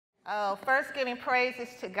Oh, first giving praises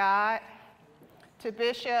to God, to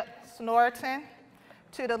Bishop Snorton,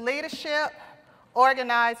 to the leadership,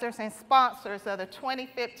 organizers, and sponsors of the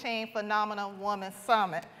 2015 Phenomenal Woman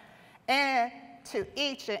Summit, and to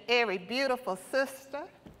each and every beautiful sister,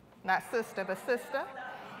 not sister, but sister,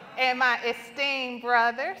 and my esteemed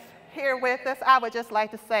brothers here with us. I would just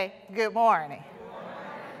like to say good morning.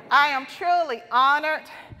 I am truly honored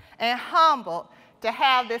and humbled to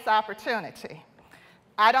have this opportunity.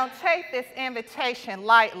 I don't take this invitation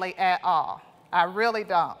lightly at all. I really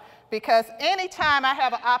don't. Because anytime I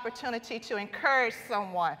have an opportunity to encourage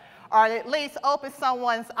someone, or at least open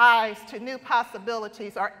someone's eyes to new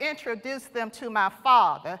possibilities, or introduce them to my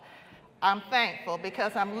Father, I'm thankful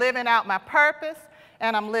because I'm living out my purpose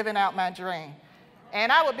and I'm living out my dream.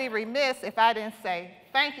 And I would be remiss if I didn't say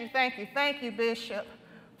thank you, Bishop,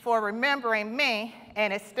 for remembering me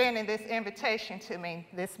and extending this invitation to me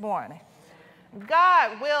this morning.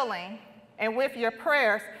 God willing, and with your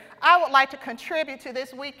prayers, I would like to contribute to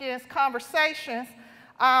this weekend's conversations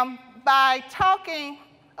by talking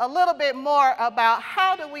a little bit more about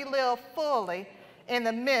how do we live fully in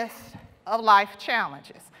the midst of life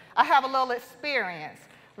challenges. I have a little experience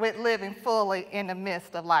with living fully in the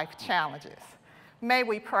midst of life challenges. May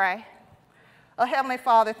we pray. Oh, Heavenly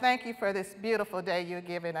Father, thank you for this beautiful day you're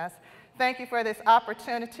giving us. Thank you for this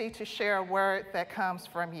opportunity to share a word that comes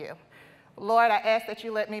from you. Lord, I ask that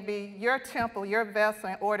you let me be your temple, your vessel,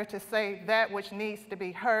 in order to say that which needs to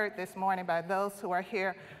be heard this morning by those who are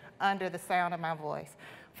here under the sound of my voice.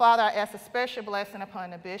 Father, I ask a special blessing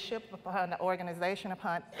upon the bishop, upon the organization,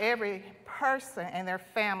 upon every person and their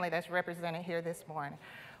family that's represented here this morning.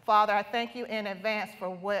 Father, I thank you in advance for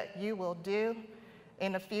what you will do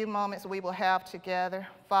in the few moments we will have together.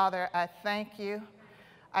 Father, I thank you.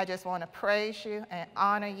 I just want to praise you and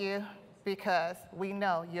honor you because we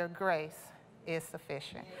know your grace is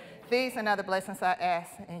sufficient. These and other blessings I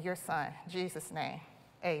ask in your Son, Jesus' name,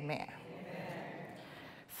 amen.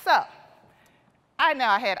 So, I know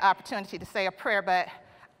I had the opportunity to say a prayer, but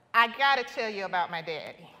I got to tell you about my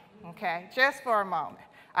daddy, okay? Just for a moment.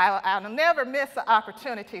 I'll never miss the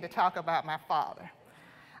opportunity to talk about my father.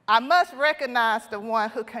 I must recognize the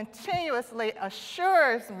one who continuously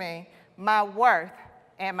assures me my worth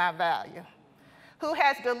and my value, who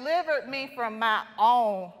has delivered me from my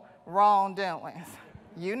own wrongdoings.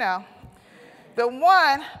 You know. The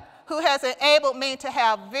one who has enabled me to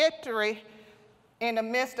have victory in the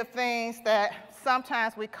midst of things that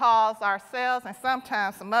sometimes we cause ourselves and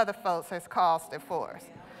sometimes some other folks has caused it for us.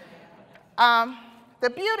 The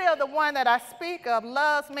beauty of the one that I speak of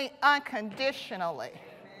loves me unconditionally.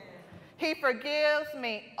 He forgives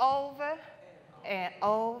me over and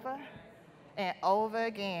over and over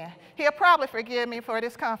again. He'll probably forgive me for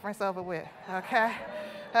this conference over with, okay?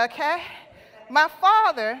 Okay? My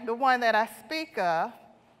Father, the one that I speak of,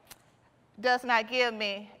 does not give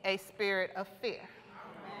me a spirit of fear.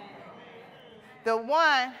 The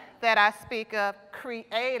one that I speak of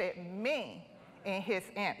created me in his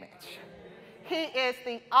image. He is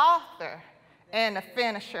the author and the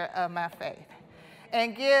finisher of my faith,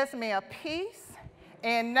 and gives me a peace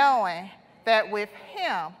in knowing that with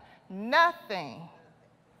him, nothing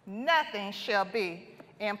shall be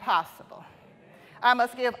impossible. I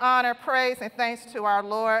must give honor, praise, and thanks to our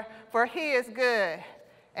Lord, for he is good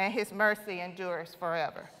and his mercy endures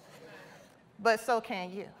forever. But so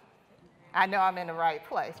can you. I know I'm in the right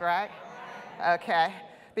place, right? Okay.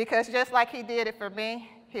 Because just like he did it for me,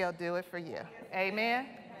 he'll do it for you. Amen?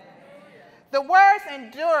 The words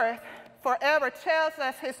endureth forever tells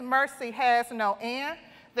us his mercy has no end.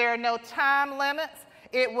 There are no time limits.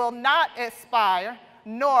 It will not expire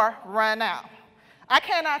nor run out. I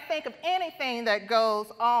cannot think of anything that goes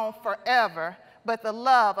on forever but the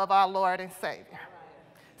love of our Lord and Savior.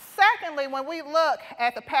 Secondly, when we look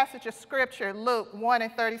at the passage of Scripture, Luke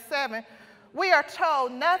 1:37, we are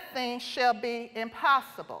told nothing shall be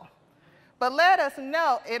impossible. But let us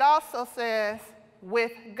know, it also says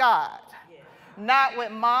with God, not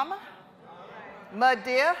with mama, my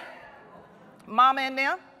dear, mama and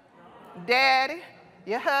them, daddy,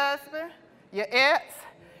 your husband, your ex,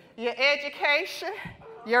 your education,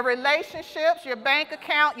 your relationships, your bank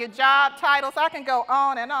account, your job titles. I can go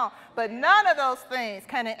on and on. But none of those things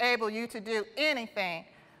can enable you to do anything.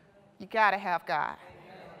 You got to have God.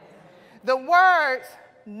 The words,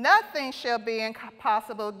 nothing shall be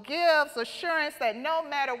impossible, gives assurance that no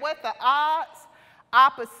matter what the odds,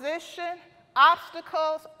 opposition,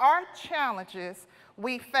 obstacles, or challenges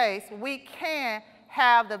we face, we can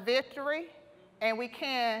have the victory and we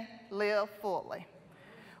can live fully.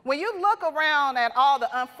 When you look around at all the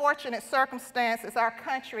unfortunate circumstances our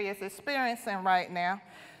country is experiencing right now,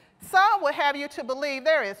 Some will have you to believe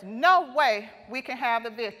there is no way we can have the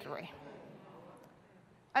victory.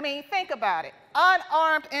 I mean, think about it.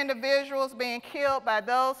 Unarmed individuals being killed by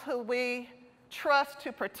those who we trust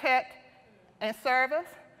to protect and serve us,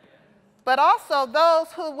 but also those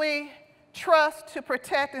who we trust to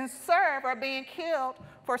protect and serve are being killed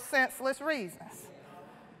for senseless reasons.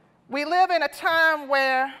 We live in a time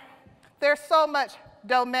where there's so much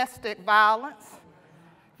domestic violence,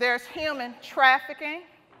 there's human trafficking,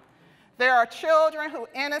 there are children whose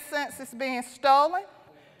innocence is being stolen,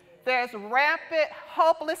 there's rampant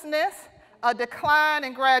hopelessness, a decline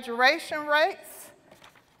in graduation rates,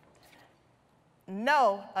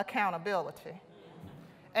 no accountability,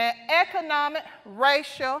 and economic,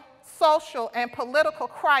 racial, social, and political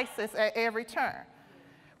crisis at every turn.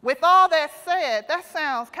 With all that said, that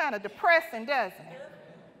sounds kind of depressing, doesn't it?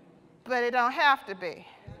 But it don't have to be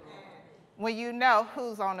when you know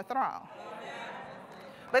who's on the throne.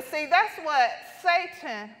 But see, that's what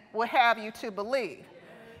Satan will have you to believe.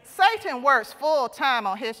 Satan works full time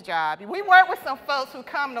on his job. We work with some folks who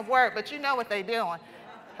come to work, but you know what they're doing.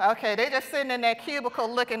 Okay, they're just sitting in that cubicle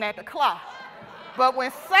looking at the clock. But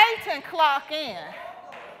when Satan clocks in,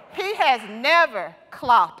 he has never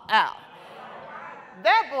clocked out.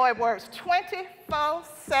 That boy works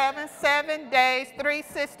 24/7, 7 days,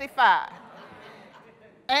 365.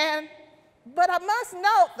 But I must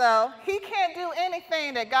note, though, he can't do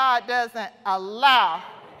anything that God doesn't allow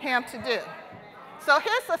him to do. So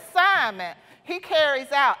his assignment, he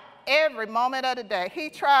carries out every moment of the day. He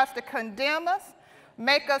tries to condemn us,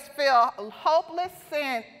 make us feel hopeless,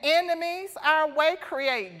 send enemies our way,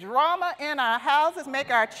 create drama in our houses, make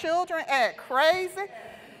our children act crazy.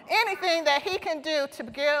 Anything that he can do to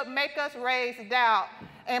make us raise doubt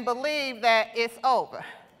and believe that it's over.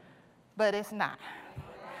 But it's not.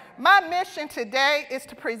 My mission today is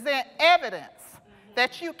to present evidence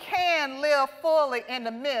that you can live fully in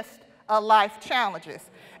the midst of life challenges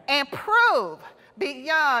and prove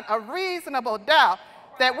beyond a reasonable doubt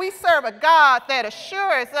that we serve a God that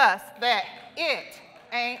assures us that it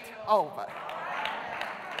ain't over.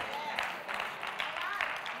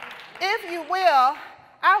 If you will,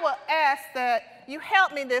 I will ask that you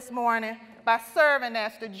help me this morning by serving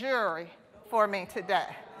as the jury for me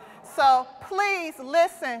today. So please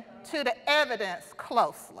listen to the evidence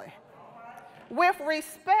closely. With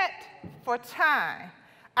respect for time,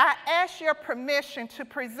 I ask your permission to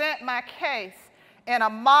present my case in a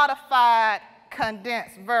modified,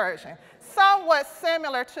 condensed version, somewhat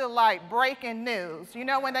similar to like breaking news. You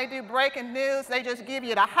know when they do breaking news, they just give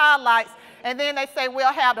you the highlights, and then they say,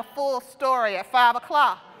 we'll have the full story at 5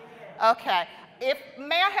 o'clock. Okay.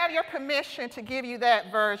 May I have your permission to give you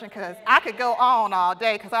that version, because I could go on all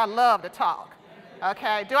day because I love to talk.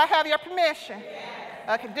 Okay. Do I have your permission?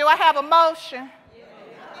 Okay. Do I have a motion?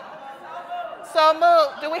 So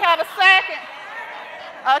moved. Do we have a second?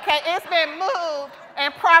 Okay, it's been moved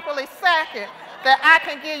and properly seconded that I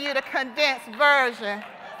can give you the condensed version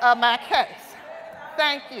of my case.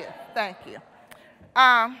 Thank you, thank you.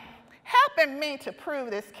 Helping me to prove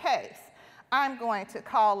this case, I'm going to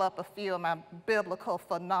call up a few of my biblical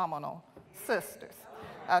phenomenal sisters,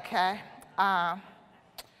 okay?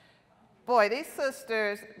 Boy, these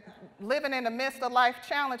sisters living in the midst of life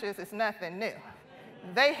challenges is nothing new.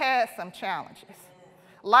 They had some challenges.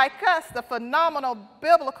 Like us, the phenomenal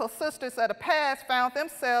biblical sisters of the past found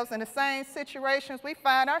themselves in the same situations we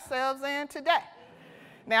find ourselves in today.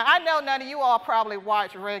 Now, I know none of you all probably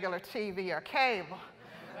watch regular TV or cable,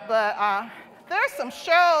 but there's some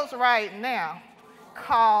shows right now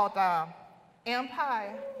called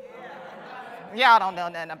Empire. Y'all don't know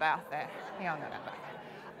nothing about that. You don't know nothing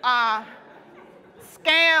about that.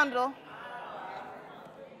 Scandal.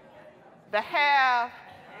 The have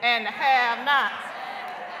and the have-nots.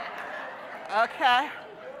 Okay?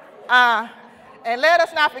 And let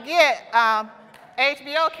us not forget,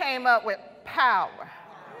 HBO came up with Power.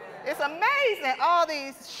 It's amazing, all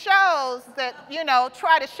these shows that, you know,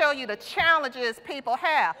 try to show you the challenges people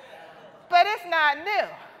have. But it's not new.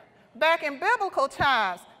 Back in biblical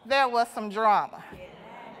times, there was some drama.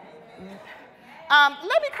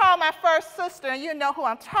 Let me call my first sister, and you know who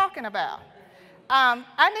I'm talking about.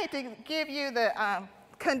 I need to give you the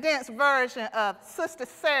condensed version of Sister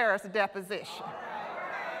Sarah's deposition.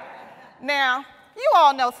 Now, you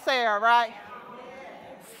all know Sarah, right?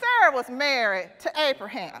 Sarah was married to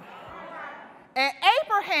Abraham. And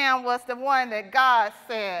Abraham was the one that God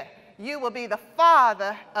said, you will be the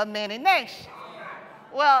father of many nations.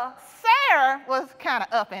 Well, Sarah was kind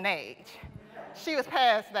of up in age. She was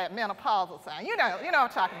past that menopausal sign. You know what I'm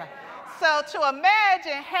talking about. So to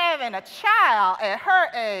imagine having a child at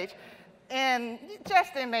her age, And it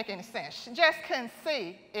just didn't make any sense. She just couldn't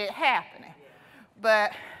see it happening.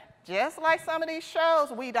 But just like some of these shows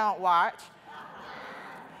we don't watch,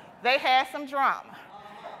 they had some drama.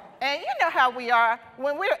 And you know how we are.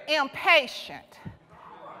 When we're impatient,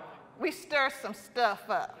 we stir some stuff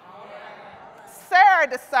up. Sarah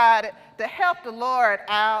decided to help the Lord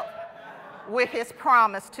out with his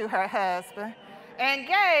promise to her husband and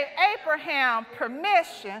gave Abraham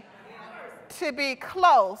permission to be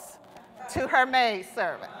close to her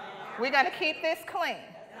maidservant. We're going to keep this clean.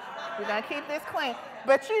 We're going to keep this clean.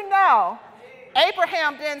 But you know,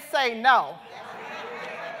 Abraham didn't say no.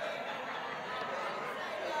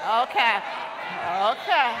 Okay.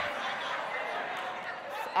 Okay.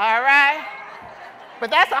 All right. But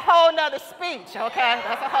that's a whole nother speech, okay?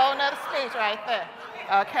 That's a whole nother speech right there,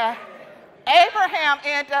 okay? Abraham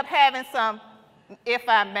ended up having some, if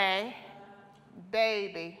I may,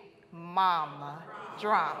 baby mama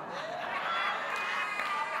drama.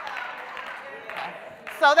 Okay.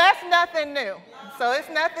 So that's nothing new. So it's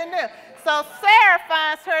nothing new. So Sarah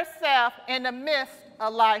finds herself in the midst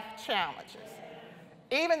of life challenges,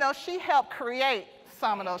 even though she helped create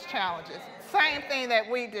some of those challenges. Same thing that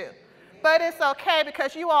we do. But it's okay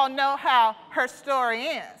because you all know how her story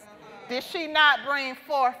ends. Did she not bring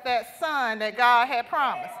forth that son that God had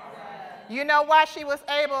promised? You know why she was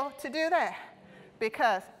able to do that?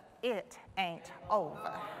 Because it ain't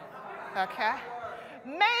over, okay?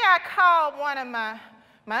 May I call one of my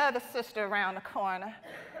other sister around the corner,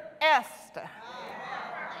 Esther.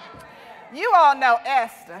 You all know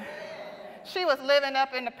Esther. She was living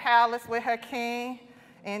up in the palace with her king,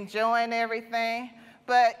 enjoying everything.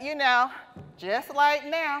 But, you know, just like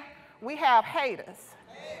now, we have haters.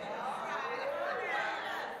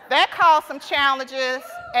 That caused some challenges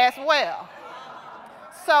as well.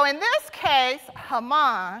 So in this case,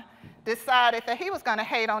 Haman decided that he was going to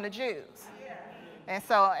hate on the Jews. And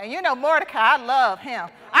so, and you know, Mordecai, I love him.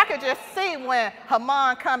 I could just see when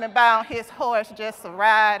Haman coming by on his horse just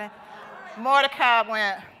riding. Mordecai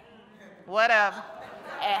went, whatever.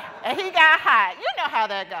 And he got hot. You know how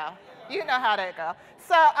that go. You know how that go.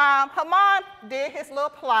 So Haman did his little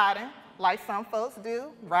plotting, like some folks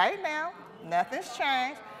do right now. Nothing's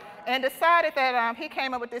changed. And decided that he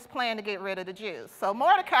came up with this plan to get rid of the Jews. So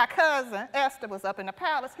Mordecai's cousin, Esther, was up in the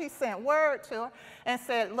palace. He sent word to her and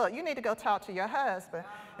said, look, you need to go talk to your husband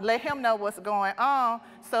and let him know what's going on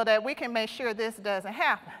so that we can make sure this doesn't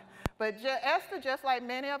happen. But Esther, just like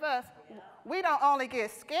many of us, we don't only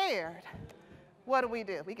get scared. What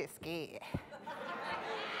do? We get scared.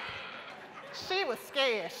 She was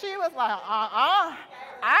scared. She was like,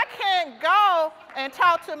 I can't go and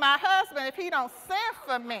talk to my husband if he don't send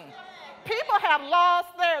for me. People have lost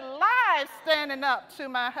their lives standing up to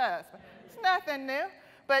my husband. It's nothing new.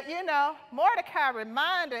 But, you know, Mordecai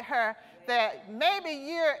reminded her that maybe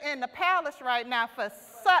you're in the palace right now for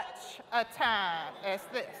such a time as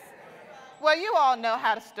this. Well, you all know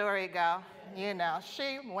how the story goes. You know,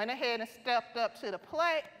 she went ahead and stepped up to the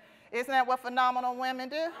plate. Isn't that what phenomenal women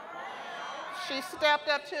do? She stepped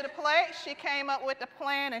up to the plate, she came up with the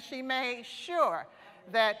plan, and she made sure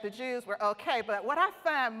that the Jews were okay. But what I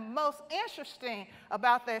find most interesting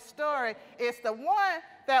about that story is the one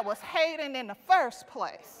that was hating in the first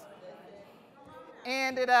place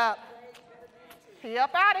ended up, he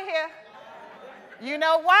up out of here. You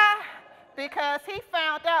know why? Because he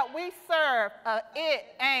found out we serve a it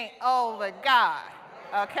ain't over God,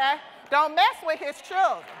 okay? Don't mess with his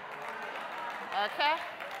children, okay?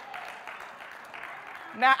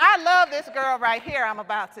 Now, I love this girl right here. I'm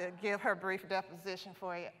about to give her brief deposition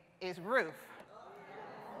for you. Is Ruth.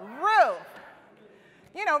 Ruth.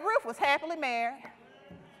 You know, Ruth was happily married.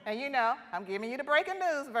 And you know, I'm giving you the breaking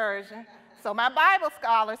news version. So my Bible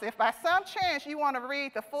scholars, if by some chance you want to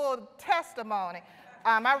read the full testimony,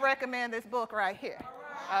 I recommend this book right here.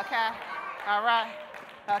 Okay? All right?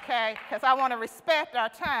 Okay? Because I want to respect our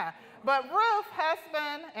time. But Ruth's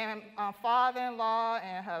husband and father-in-law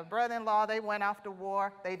and her brother-in-law, they went off to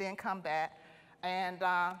war. They didn't come back. And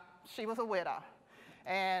she was a widow.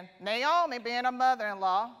 And Naomi, being a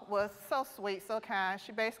mother-in-law, was so sweet, so kind.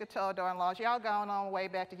 She basically told her daughter-in-laws, y'all going on way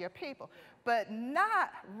back to your people. But not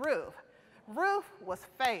Ruth. Ruth was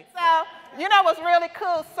faithful. So, you know what's really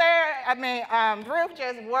cool? Ruth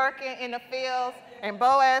just working in the fields, and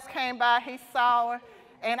Boaz came by, he saw her.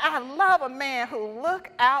 And I love a man who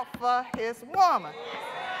look out for his woman.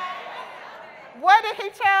 What did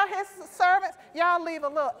he tell his servants? Y'all leave a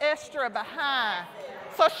little extra behind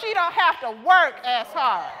so she don't have to work as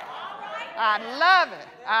hard. I love it.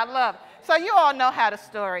 I love it. So you all know how the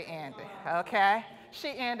story ended, okay? She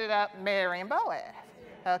ended up marrying Boaz.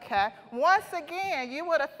 Okay? Once again, you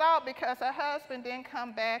would have thought because her husband didn't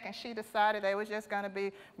come back and she decided they was just going to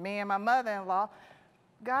be me and my mother-in-law,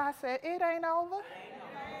 God said, it ain't over.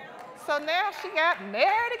 So now she got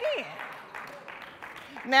married again.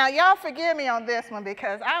 Now, y'all forgive me on this one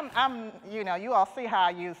because I'm you all see how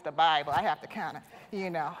I use the Bible. I have to kind of,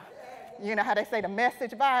 you know how they say the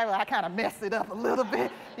Message Bible? I kind of mess it up a little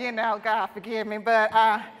bit. God forgive me. But,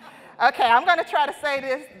 okay, I'm going to try to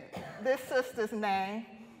say this sister's name.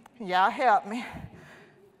 Y'all help me.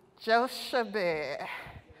 Jochebed,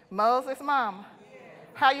 Moses' mama.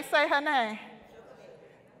 How you say her name?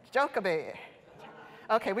 Jochebed.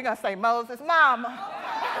 Okay, we're going to say Moses' mama.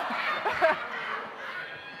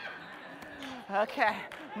 Okay,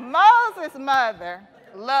 Moses' mother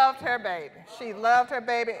loved her baby. She loved her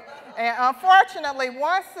baby. And unfortunately,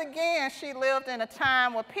 once again, she lived in a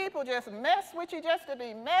time where people just mess with you just to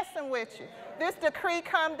be messing with you. This decree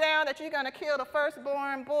come down that you're going to kill the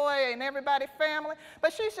firstborn boy and everybody's family.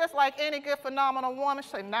 But she's just like any good, phenomenal woman. She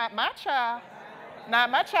said, not my child.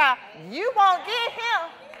 Not my child. You won't get him.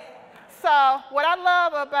 So what I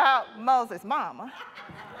love about Moses' mama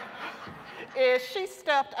is she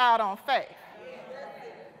stepped out on faith.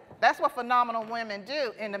 That's what phenomenal women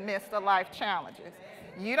do in the midst of life challenges.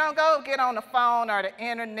 You don't go get on the phone or the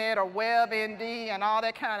internet or WebMD and all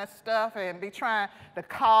that kind of stuff and be trying to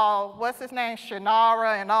call, what's his name,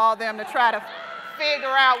 Shannara and all them to try to figure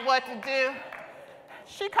out what to do.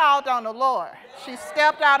 She called on the Lord. She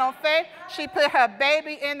stepped out on faith. She put her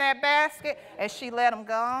baby in that basket and she let him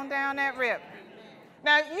go on down that river.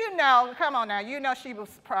 Now, come on now, she was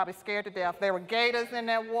probably scared to death. There were gators in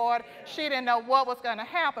that water. She didn't know what was going to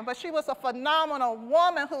happen, but she was a phenomenal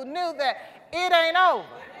woman who knew that it ain't over.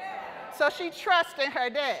 So she trusted her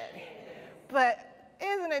daddy. But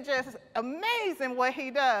isn't it just amazing what he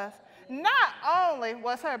does? Not only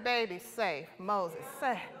was her baby safe, Moses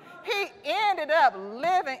said, he ended up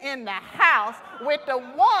living in the house with the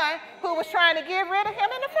one who was trying to get rid of him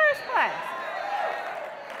in the first place.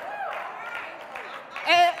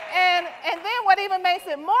 And then what even makes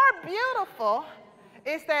it more beautiful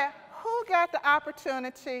is that who got the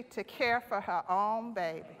opportunity to care for her own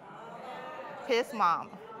baby? His mama.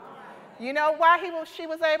 You know why she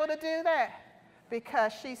was able to do that?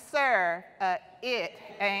 Because she served it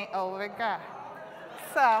ain't over God.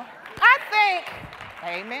 So I think,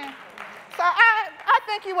 amen. So I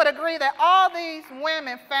think you would agree that all these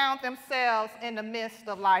women found themselves in the midst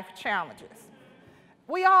of life challenges.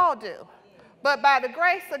 We all do. But by the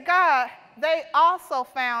grace of God, they also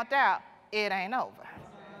found out it ain't over.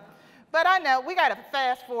 But I know we got to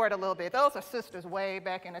fast forward a little bit. Those are sisters way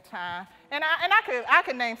back in the time. And I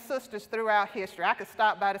could name sisters throughout history. I could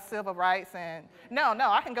stop by the civil rights and, no,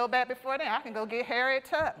 I can go back before then. I can go get Harriet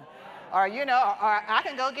Tubman. Or, or I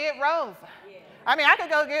can go get Rosa. I mean, I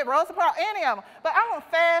could go get Rosa Parks, any of them. But I'm going to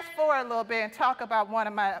fast forward a little bit and talk about one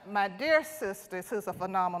of my dear sisters who's a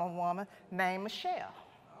phenomenal woman named Michelle.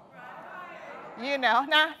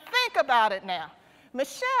 Now think about it now.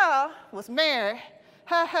 Michelle was married.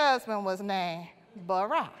 Her husband was named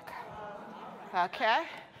Barack. Okay?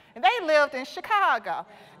 And they lived in Chicago.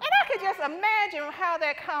 And I could just imagine how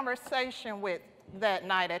that conversation went that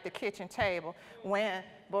night at the kitchen table when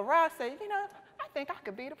Barack said, I think I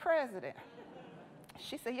could be the president.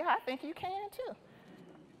 She said, yeah, I think you can too.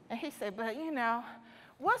 And he said, but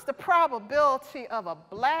what's the probability of a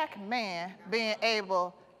black man being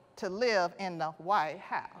able to live in the White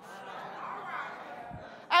House?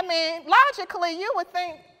 I mean, logically, you would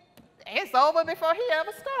think it's over before he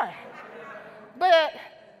ever started. But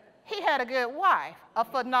he had a good wife, a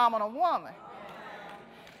phenomenal woman.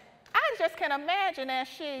 I just can imagine as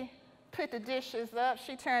she put the dishes up,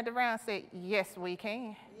 she turned around and said, yes, we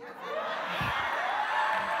can.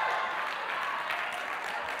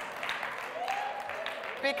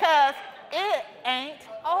 Because it ain't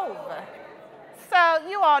over. So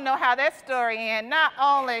you all know how that story ends. Not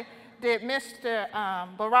only did Mr.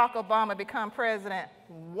 Barack Obama become president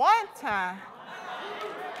one time,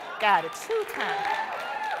 got it 2 times.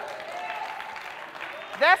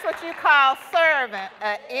 That's what you call serving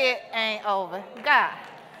it ain't over God,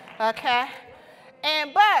 okay?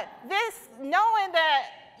 But this, knowing that,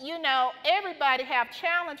 everybody have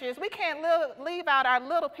challenges, we can't leave out our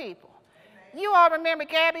little people. You all remember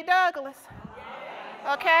Gabby Douglas,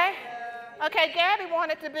 okay? Okay, Gabby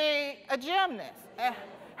wanted to be a gymnast.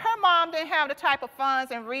 Her mom didn't have the type of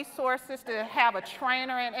funds and resources to have a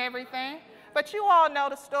trainer and everything. But you all know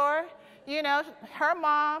the story. Her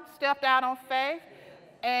mom stepped out on faith,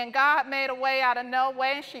 and God made a way out of no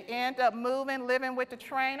way, and she ended up moving, living with the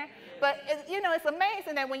trainer. But, it's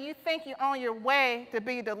amazing that when you think you're on your way to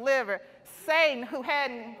be delivered, Satan, who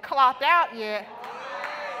hadn't clocked out yet,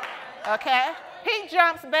 okay, he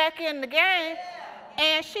jumps back in the game,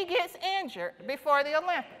 and she gets injured before the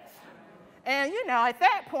Olympics. And, you know, at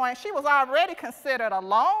that point, she was already considered a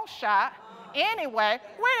long shot. Anyway,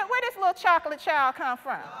 where this little chocolate child come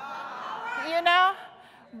from? You know?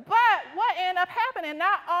 But what ended up happening,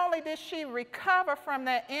 not only did she recover from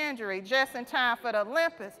that injury just in time for the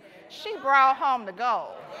Olympics, she brought home the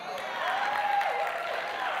gold.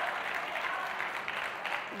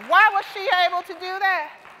 Why was she able to do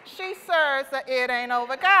that? She serves the It Ain't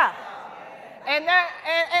Over God. And may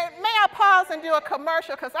I pause and do a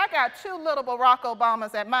commercial, because I got 2 little Barack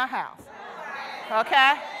Obamas at my house,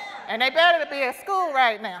 okay? And they better be at school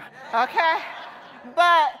right now, okay?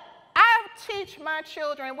 But I teach my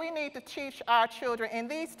children, we need to teach our children in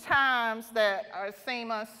these times that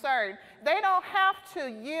seem uncertain, they don't have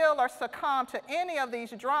to yield or succumb to any of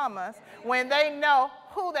these dramas when they know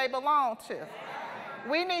who they belong to.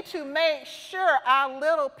 We need to make sure our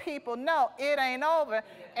little people know it ain't over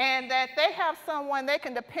and that they have someone they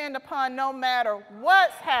can depend upon no matter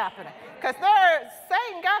what's happening. Because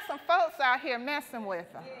Satan got some folks out here messing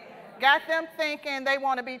with them. Got them thinking they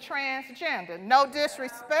want to be transgender. No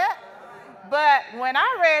disrespect, but when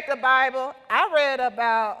I read the Bible, I read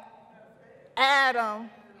about Adam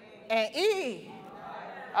and Eve.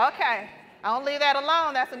 Okay, I don't leave that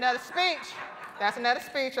alone. That's another speech. That's another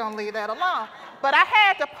speech. I don't leave that alone. But I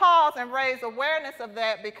had to pause and raise awareness of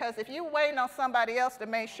that, because if you're waiting on somebody else to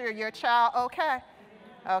make sure your child okay,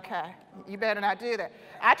 you better not do that.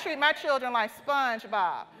 I treat my children like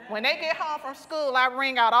SpongeBob. When they get home from school, I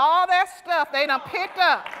wring out all that stuff they done picked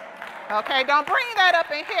up. Okay, don't bring that up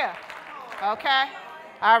in here. Okay?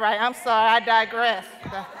 All right, I'm sorry, I digress.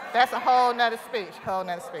 That's a whole nother speech,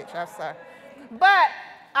 I'm sorry. But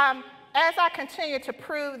as I continue to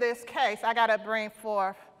prove this case, I got to bring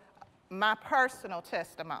forth my personal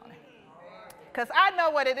testimony, because I know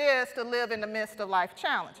what it is to live in the midst of life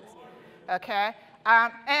challenges, okay?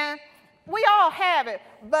 And we all have it,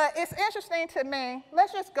 but it's interesting to me.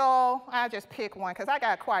 Let's just go, I'll just pick one, because I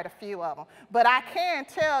got quite a few of them. But I can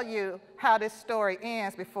tell you how this story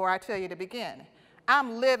ends before I tell you the beginning.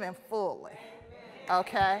 I'm living fully,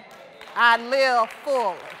 okay? I live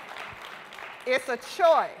fully. It's a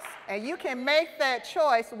choice, and you can make that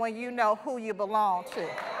choice when you know who you belong to.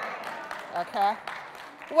 Okay?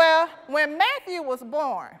 Well, when Matthew was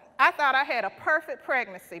born, I thought I had a perfect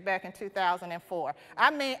pregnancy back in 2004.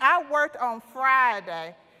 I mean, I worked on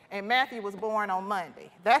Friday, and Matthew was born on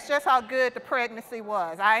Monday. That's just how good the pregnancy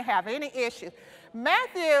was. I didn't have any issues.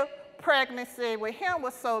 Matthew's pregnancy with him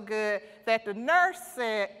was so good that the nurse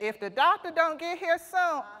said, if the doctor don't get here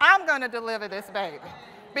soon, I'm going to deliver this baby.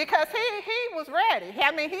 Because he was ready. I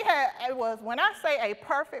mean, it was, when I say a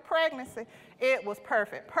perfect pregnancy, it was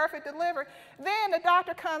perfect. Perfect delivery. Then the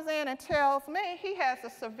doctor comes in and tells me he has a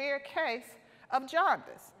severe case of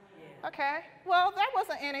jaundice. Okay, well, that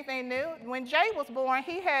wasn't anything new. When Jay was born,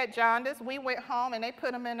 he had jaundice. We went home and they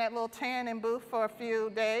put him in that little tanning booth for a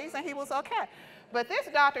few days and he was okay. But this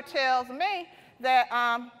doctor tells me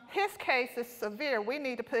that his case is severe. We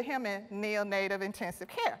need to put him in neonatal intensive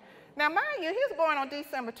care. Now, mind you, he was born on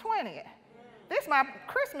December 20th. This is my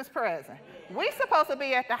Christmas present. We're supposed to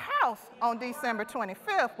be at the house on December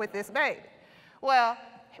 25th with this baby. Well,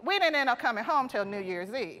 we didn't end up coming home till New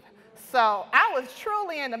Year's Eve. So I was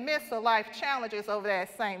truly in the midst of life challenges over there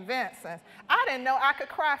at St. Vincent's. I didn't know I could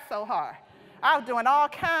cry so hard. I was doing all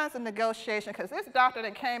kinds of negotiation because this doctor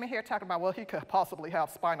that came in here talking about, well, he could possibly have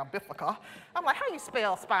spina bifida. I'm like, how you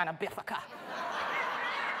spell spina bifida?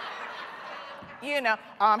 You know,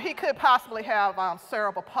 he could possibly have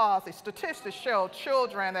cerebral palsy. Statistics show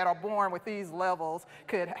children that are born with these levels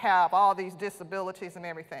could have all these disabilities and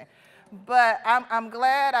everything. But I'm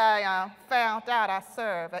glad I found out I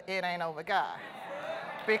serve a It Ain't Over God.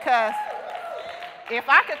 Because if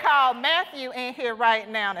I could call Matthew in here right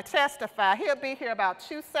now to testify, he'll be here about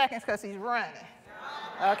 2 seconds because he's running.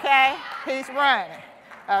 Okay? He's running.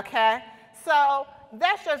 Okay? So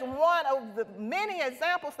that's just one of the many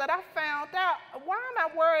examples that I found out. Why am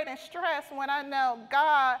I worried and stressed when I know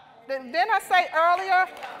God? Didn't I say earlier,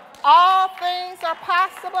 all things are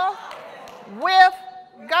possible with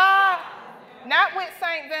God? Not with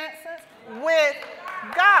St. Vincent's, with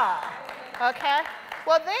God. Okay?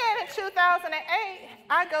 Well, then in 2008,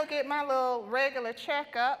 I go get my little regular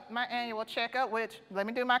checkup, my annual checkup, which, let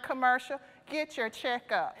me do my commercial, get your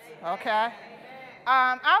checkups, okay?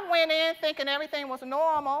 I went in thinking everything was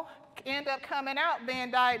normal, ended up coming out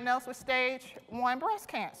being diagnosed with stage 1 breast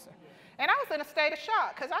cancer. And I was in a state of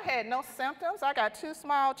shock because I had no symptoms. I got 2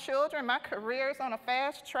 small children. My career's on a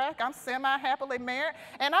fast track. I'm semi-happily married.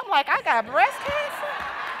 And I'm like, I got breast cancer?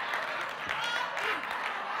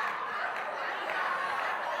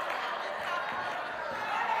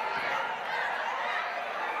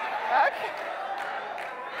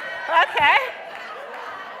 Okay.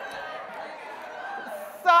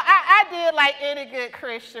 So I did like any good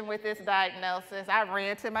Christian with this diagnosis. I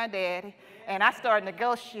ran to my daddy and I started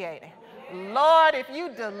negotiating. Lord, if you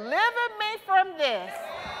deliver me from this,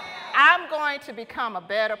 I'm going to become a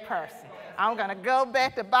better person. I'm going to go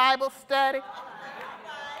back to Bible study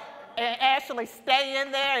and actually stay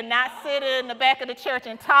in there and not sit in the back of the church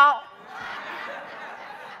and talk.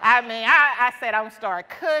 I mean, I said I'm going to start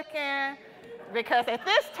cooking because at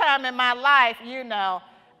this time in my life, you know,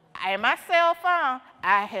 in my cell phone,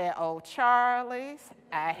 I had Old Charlie's,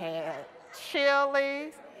 I had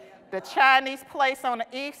Chili's, the Chinese place on the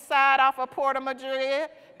east side off of Puerto Madrid,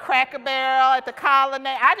 Cracker Barrel at the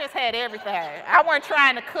Colonnade. I just had everything. I wasn't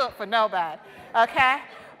trying to cook for nobody, okay?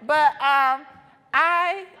 But I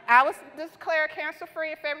was declared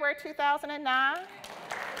cancer-free in February 2009.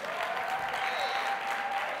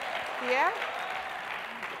 Yeah.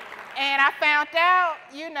 And I found out,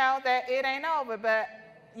 you know, that it ain't over, but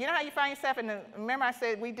you know how you find yourself in the, remember I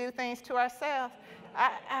said we do things to ourselves?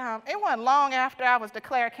 It wasn't long after I was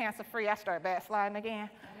declared cancer-free, I started backsliding again.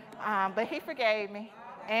 But he forgave me.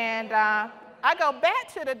 And I go back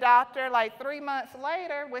to the doctor like 3 months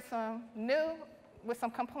later with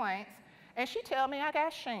some complaints, and she tell me I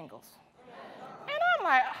got shingles. And I'm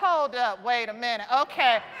like, hold up, wait a minute.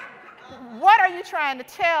 Okay, what are you trying to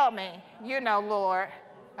tell me? You know, Lord,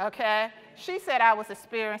 okay? She said I was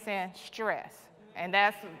experiencing stress. And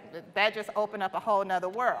that just opened up a whole nother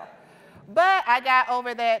world. But I got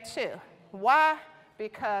over that too. Why?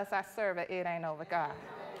 Because I serve an it ain't over God.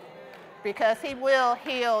 Because he will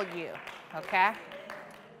heal you, okay?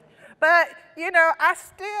 But, you know, I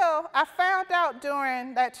found out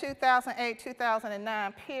during that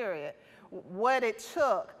 2008-2009 period what it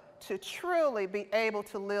took to truly be able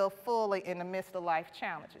to live fully in the midst of life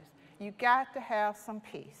challenges. You got to have some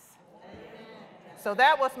peace. So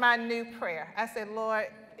that was my new prayer. I said, Lord,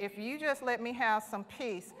 if you just let me have some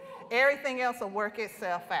peace, everything else will work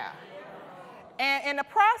itself out. And in the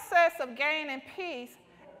process of gaining peace,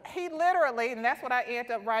 he literally, and that's what I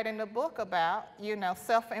ended up writing the book about, you know,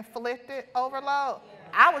 self-inflicted overload.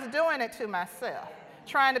 I was doing it to myself,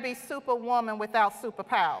 trying to be superwoman without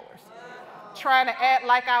superpowers, trying to act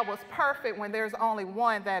like I was perfect when there's only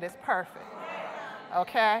one that is perfect,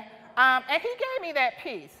 okay? And he gave me that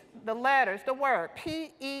peace. The letters, the word,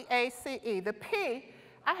 P-E-A-C-E. The P,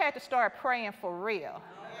 I had to start praying for real,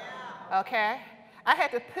 okay? I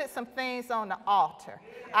had to put some things on the altar.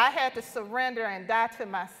 I had to surrender and die to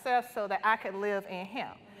myself so that I could live in him.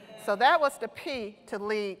 So that was the P to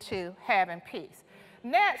lead to having peace.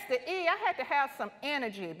 Next, the E, I had to have some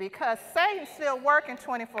energy because Satan's still working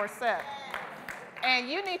 24/7. And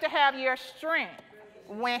you need to have your strength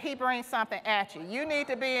when he brings something at you. You need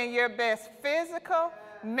to be in your best physical,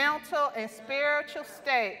 mental, and spiritual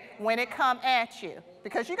state when it comes at you,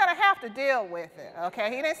 because you're going to have to deal with it,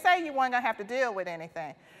 okay? He didn't say you weren't going to have to deal with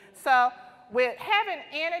anything. So with having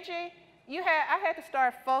energy, I had to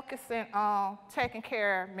start focusing on taking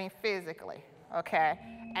care of me physically, okay?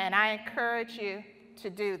 And I encourage you to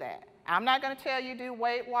do that. I'm not going to tell you do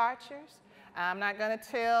Weight Watchers. I'm not going to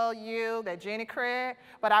tell you that Jenny Craig,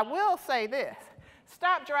 but I will say this.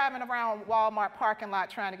 Stop driving around Walmart parking lot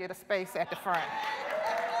trying to get a space at the front.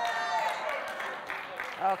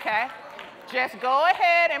 Okay? Just go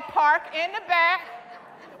ahead and park in the back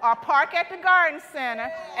or park at the garden center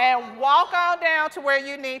and walk on down to where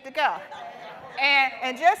you need to go.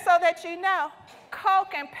 And just so that you know,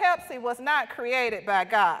 Coke and Pepsi was not created by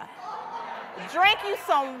God. Drink you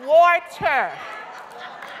some water.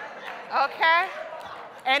 Okay?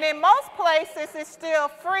 And in most places, it's still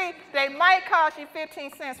free. They might cost you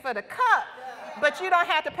 15 cents for the cup, but you don't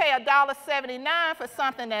have to pay $1.79 for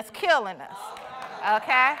something that's killing us.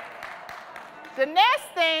 Okay? The next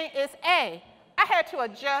thing is A. I had to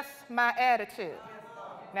adjust my attitude.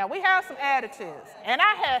 Now, we have some attitudes, and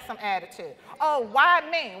I had some attitude. Oh, why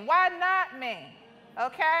me? Why not me?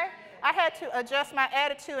 Okay? I had to adjust my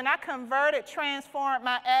attitude, and I transformed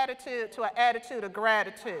my attitude to an attitude of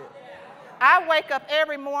gratitude. I wake up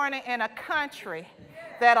every morning in a country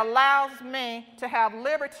that allows me to have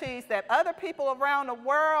liberties that other people around the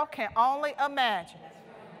world can only imagine.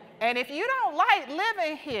 And if you don't like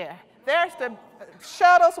living here, there's the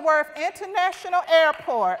Shuttlesworth International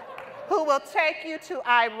Airport who will take you to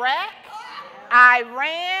Iraq,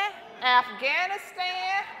 Iran,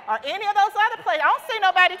 Afghanistan, or any of those other places. I don't see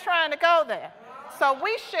nobody trying to go there. So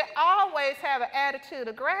we should always have an attitude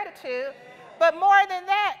of gratitude. But more than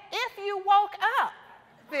that, if you woke up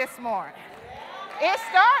this morning, it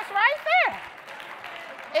starts right there.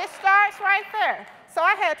 It starts right there. So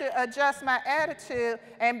I had to adjust my attitude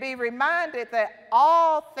and be reminded that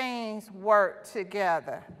all things work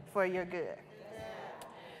together for your good.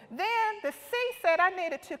 Then the C said I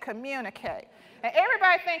needed to communicate. And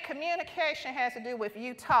everybody thinks communication has to do with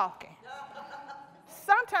you talking.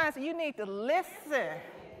 Sometimes you need to listen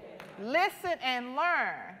and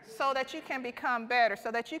learn so that you can become better,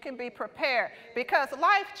 so that you can be prepared. Because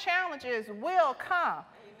life challenges will come,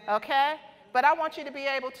 okay? But I want you to be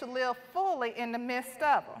able to live fully in the midst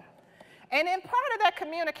of them. And in part of that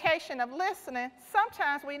communication of listening,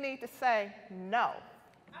 sometimes we need to say no.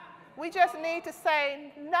 We just need to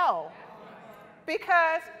say no.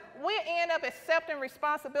 Because we end up accepting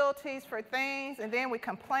responsibilities for things, and then we're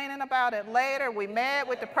complaining about it later. We're mad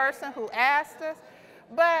with the person who asked us.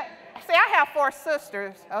 But, see, I have 4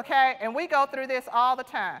 sisters, okay? And we go through this all the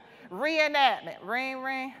time. Reenactment. Ring,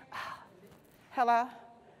 ring. Oh, hello?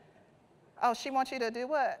 Oh, she wants you to do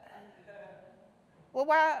what? Well,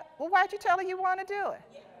 why'd you tell her you want to do it?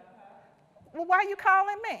 Well, why are you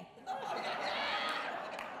calling me?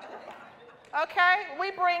 Okay,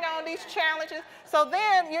 we bring on these challenges. So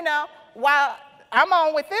then, you know, while I'm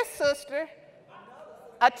on with this sister,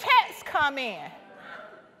 a text come in.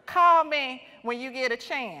 Call me when you get a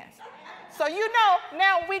chance. So you know,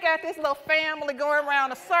 now we got this little family going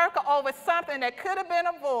around a circle over something that could have been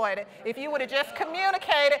avoided if you would have just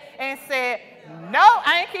communicated and said, no,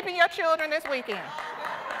 I ain't keeping your children this weekend.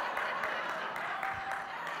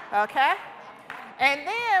 Okay? And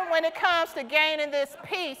then when it comes to gaining this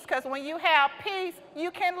peace, because when you have peace,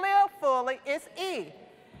 you can live fully, it's E.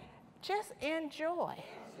 Just enjoy.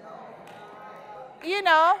 You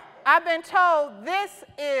know, I've been told this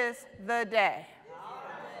is the day.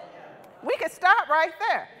 We could stop right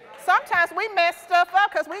there. Sometimes we mess stuff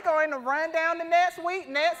up because we're going to run down the next week,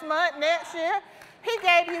 next month, next year. He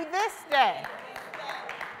gave you this day.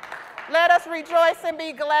 Let us rejoice and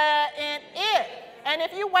be glad in it. And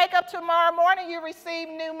if you wake up tomorrow morning, you receive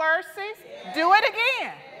new mercies, do it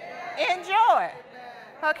again. Enjoy it.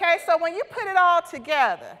 Okay, so when you put it all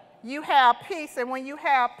together, you have peace. And when you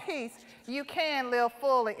have peace, you can live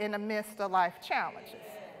fully in the midst of life challenges.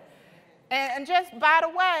 And just by the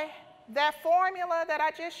way, that formula that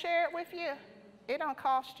I just shared with you, it don't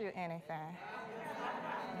cost you anything.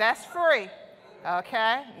 That's free,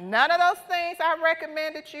 okay? None of those things I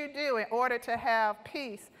recommend that you do in order to have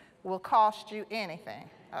peace will cost you anything,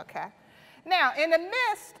 okay? Now, in the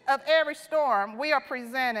midst of every storm, we are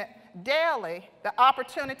presented daily the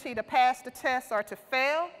opportunity to pass the test or to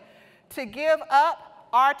fail, to give up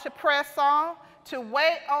or to press on, to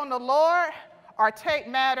wait on the Lord or take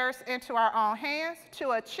matters into our own hands,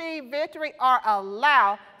 to achieve victory or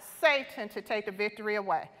allow Satan to take the victory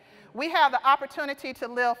away. We have the opportunity to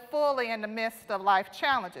live fully in the midst of life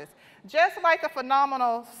challenges. Just like the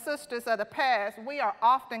phenomenal sisters of the past, we are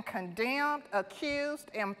often condemned, accused,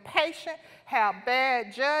 impatient, have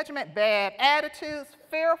bad judgment, bad attitudes,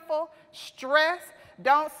 fearful, stressed,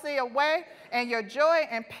 don't see a way, and your joy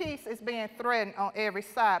and peace is being threatened on every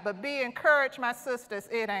side. But be encouraged, my sisters,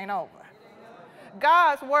 it ain't over.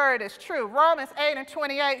 God's word is true. Romans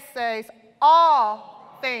 8:28 says,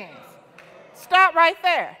 all things. Stop right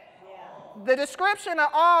there. The description of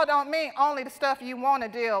all don't mean only the stuff you want to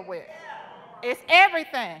deal with. It's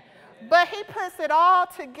everything. But he puts it all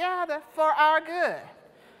together for our good.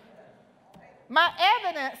 My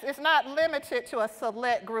evidence is not limited to a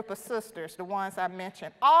select group of sisters, the ones I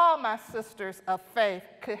mentioned. All my sisters of faith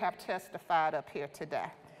could have testified up here today.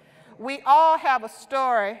 We all have a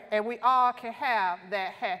story, and we all can have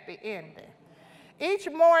that happy ending. Each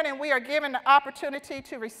morning, we are given the opportunity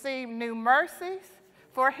to receive new mercies,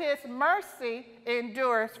 for his mercy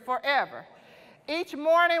endures forever. Each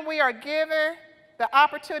morning, we are given the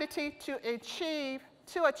opportunity to achieve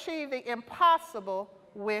the impossible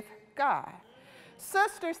with God.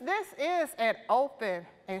 Sisters, this is an open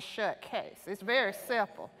and shut case. It's very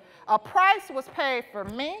simple. A price was paid for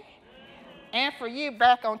me and for you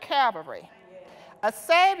back on Calvary. A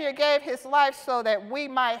Savior gave his life so that we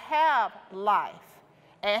might have life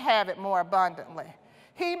and have it more abundantly.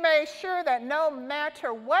 He made sure that no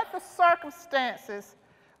matter what the circumstances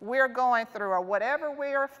we're going through or whatever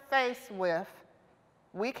we're faced with,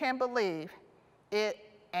 we can believe it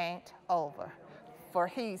ain't over, for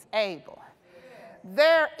he's able.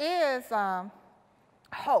 There is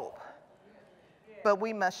hope, but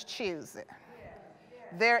we must choose it.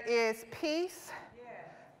 There is peace,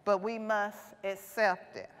 but we must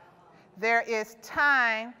accept it. There is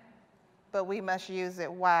time, but we must use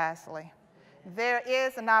it wisely. There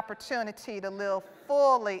is an opportunity to live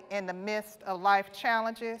fully in the midst of life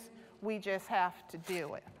challenges. We just have to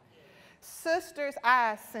do it. Sisters,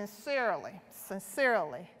 I sincerely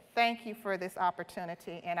thank you for this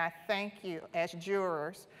opportunity, and I thank you as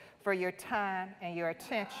jurors for your time and your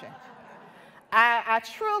attention. I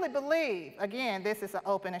truly believe, again, this is an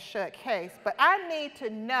open and shut case, but I need to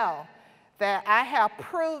know that I have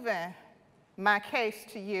proven my case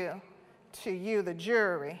to you, the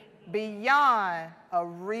jury, beyond a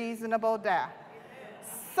reasonable doubt.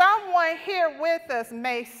 Someone here with us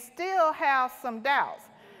may still have some doubts,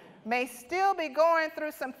 may still be going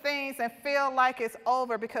through some things and feel like it's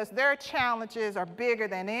over because their challenges are bigger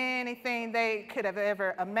than anything they could have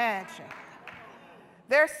ever imagined.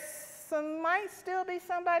 Might still be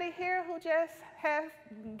somebody here who just has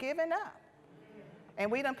given up.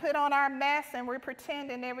 And we done put on our masks and we're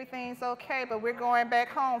pretending everything's okay, but we're going back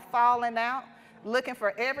home falling out, looking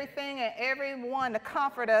for everything and everyone to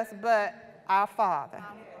comfort us but our Father.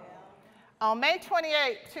 On May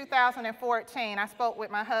 28, 2014, I spoke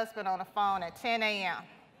with my husband on the phone at 10 a.m.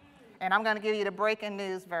 And I'm going to give you the breaking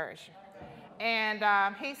news version. And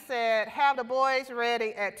he said, have the boys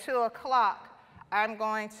ready at 2 o'clock. I'm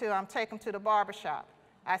going to take them to the barbershop.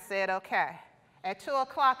 I said, okay. At 2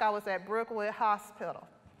 o'clock, I was at Brookwood Hospital.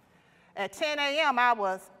 At 10 a.m., I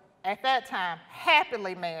was, at that time,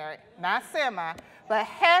 happily married, not semi, but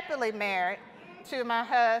happily married to my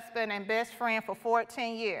husband and best friend for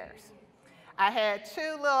 14 years. I had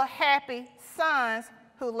 2 little happy sons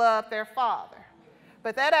who loved their father.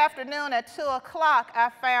 But that afternoon at 2 o'clock, I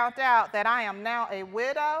found out that I am now a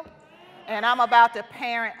widow and I'm about to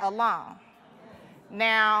parent alone.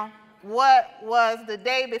 Now, what was the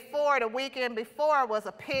day before, the weekend before, was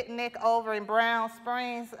a picnic over in Brown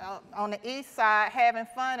Springs on the east side, having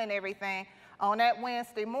fun and everything. On that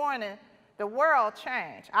Wednesday morning, the world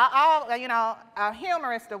changed. I'm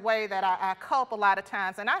humorous the way that I cope a lot of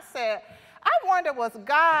times. And I said, I wonder, was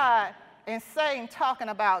God and Satan talking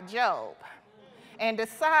about Job? And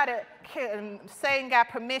decided Satan got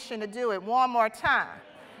permission to do it one more time.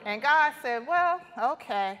 And God said, well,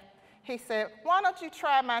 okay. He said, why don't you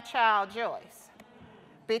try my child Joyce?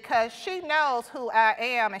 Because she knows who I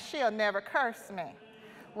am and she'll never curse me.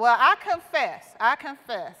 Well, I confess.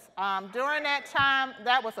 During that time,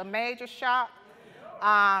 that was a major shock.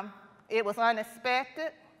 It was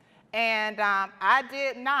unexpected. And I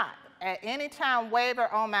did not at any time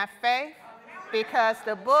waver on my faith, because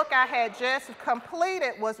the book I had just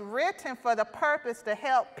completed was written for the purpose to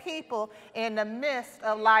help people in the midst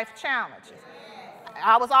of life challenges.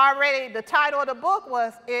 The title of the book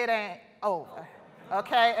was It Ain't Over,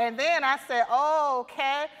 okay? And then I said, oh,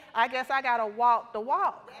 okay, I guess I gotta walk the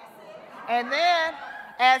walk. And then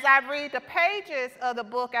as I read the pages of the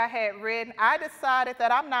book I had written, I decided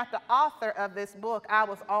that I'm not the author of this book, I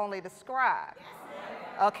was only the scribe,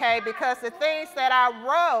 okay? Because the things that I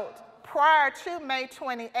wrote prior to May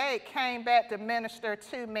 28 came back to minister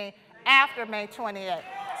to me after May 28.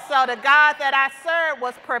 So the God that I served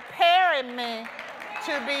was preparing me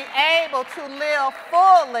to be able to live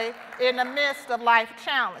fully in the midst of life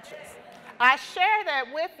challenges. I share that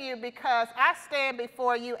with you because I stand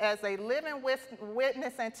before you as a living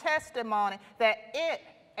witness and testimony that it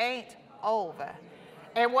ain't over.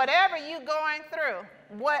 And whatever you're going through,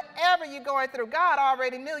 God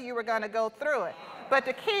already knew you were going to go through it. But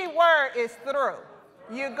the key word is through.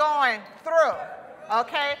 You're going through,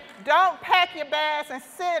 okay? Don't pack your bags and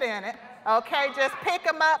sit in it, okay? Just pick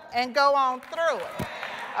them up and go on through it,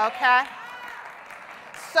 okay?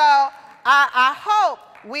 So I hope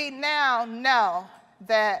we now know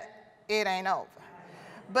that it ain't over.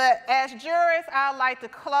 But as jurors, I'd like to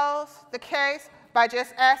close the case by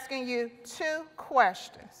just asking you 2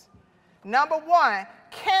 questions. Number 1,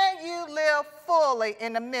 can you live fully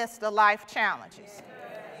in the midst of life challenges?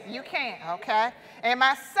 You can, okay? And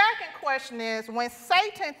my second question is, when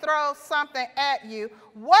Satan throws something at you,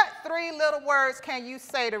 what 3 little words can you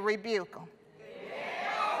say to rebuke him?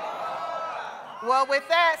 Well, with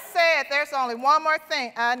that said, there's only one more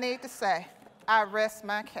thing I need to say. I rest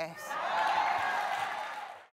my case.